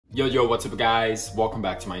Yo, what's up guys? Welcome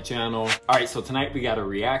back to my channel. All right, so tonight we got a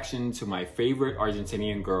reaction to my favorite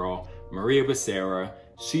Argentinian girl, Maria Becerra.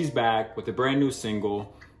 She's back with a brand new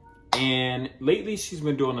single. And lately she's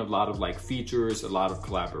been doing a lot of like features, a lot of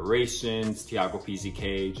collaborations, Tiago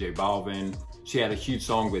PZK, J Balvin. She had a huge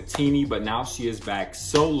song with Teeny, but now she is back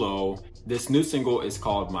solo. This new single is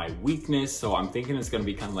called My Weakness, so I'm thinking it's gonna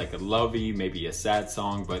be kind of like a lovey, maybe a sad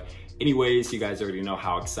song, but anyways, you guys already know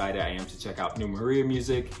how excited I am to check out new Maria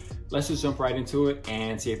music. Let's just jump right into it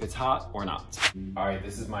and see if it's hot or not. All right,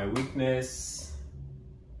 this is My Weakness.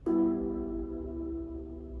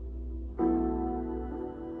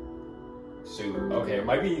 Shoot, okay, it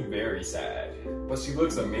might be very sad, but she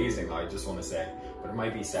looks amazing, I just wanna say, but it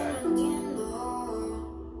might be sad.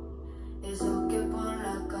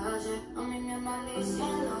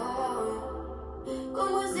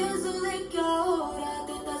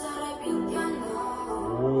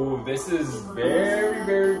 Ooh, this is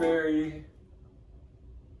very...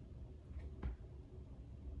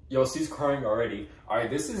 Yo, she's crying already. All right,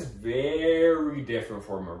 this is very different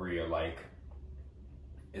for Maria. Like,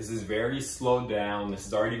 this is very slowed down. This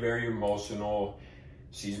is already very emotional.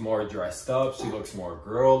 She's more dressed up. She looks more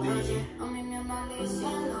girly.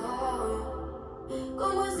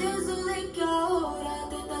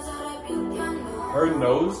 Her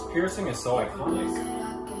nose piercing is so iconic.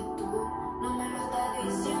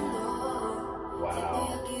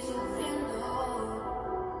 Wow.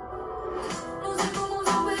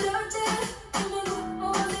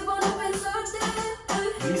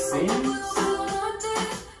 These scenes?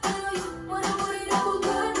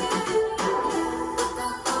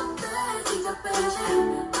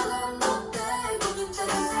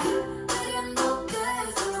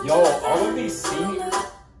 Yo, all of these scenes.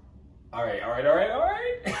 All right.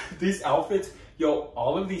 These outfits, yo,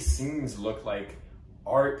 all of these scenes look like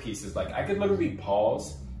art pieces. Like, I could literally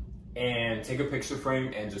pause and take a picture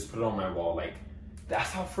frame and just put it on my wall. Like,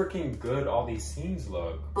 that's how freaking good all these scenes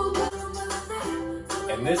look.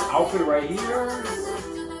 And this outfit right here.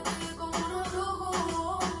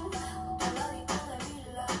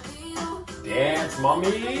 Dance,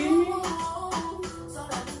 mommy.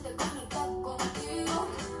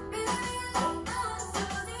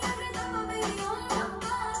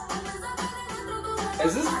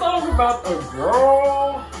 Is this song about a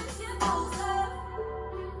girl?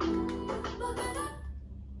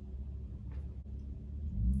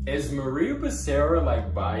 Is Maria Becerra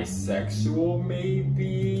like bisexual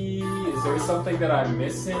maybe? Is there something that I'm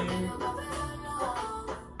missing?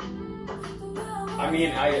 I mean,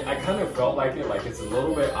 I kind of felt like it, like it's a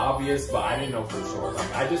little bit obvious, but I didn't know for sure.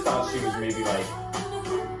 Like, I just thought she was maybe like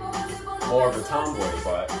more of a tomboy,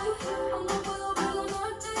 but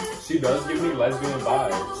she does give me lesbian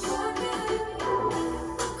vibes.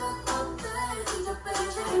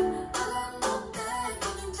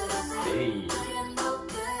 Hey.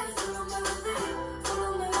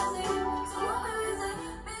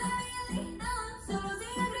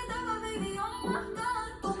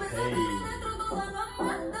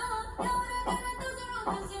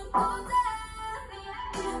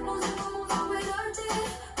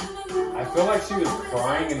 I feel like she was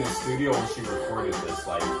crying in the studio when she recorded this.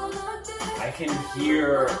 Like, I can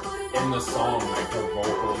hear in the song, like, her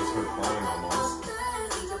vocals, her crying almost.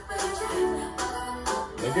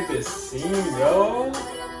 Look at this scene, yo.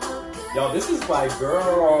 Yo, this is my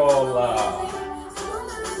girl.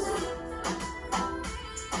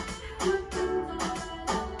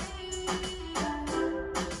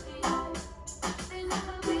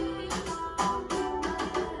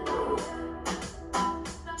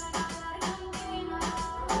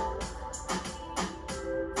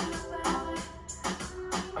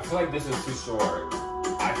 I feel like this is too short.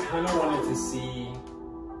 I kind of wanted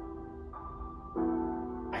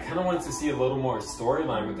to see a little more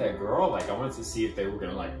storyline with that girl. Like, I wanted to see if they were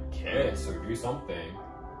gonna like kiss or do something.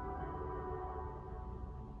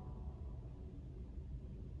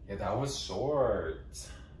 Yeah, that was short.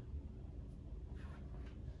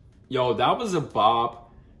 Yo, that was a bop.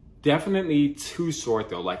 Definitely too short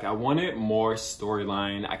though. Like, I wanted more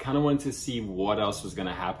storyline. I kind of wanted to see what else was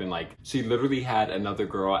gonna happen. Like, she literally had another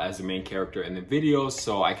girl as the main character in the video,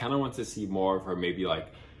 so I kind of wanted to see more of her, maybe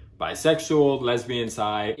like bisexual, lesbian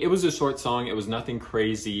side. It was a short song. It was nothing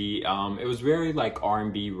crazy. It was very like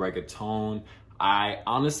R&B reggaeton. I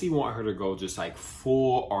honestly want her to go just like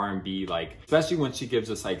full R&B, like, especially when she gives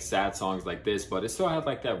us like sad songs like this, but it still had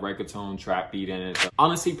like that reggaeton trap beat in it. So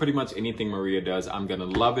honestly, pretty much anything Maria does, I'm gonna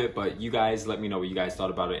love it. But you guys, let me know what you guys thought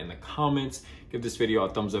about it in the comments. Give this video a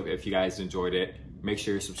thumbs up if you guys enjoyed it. Make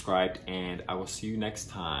sure you're subscribed, and I will see you next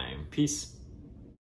time. Peace.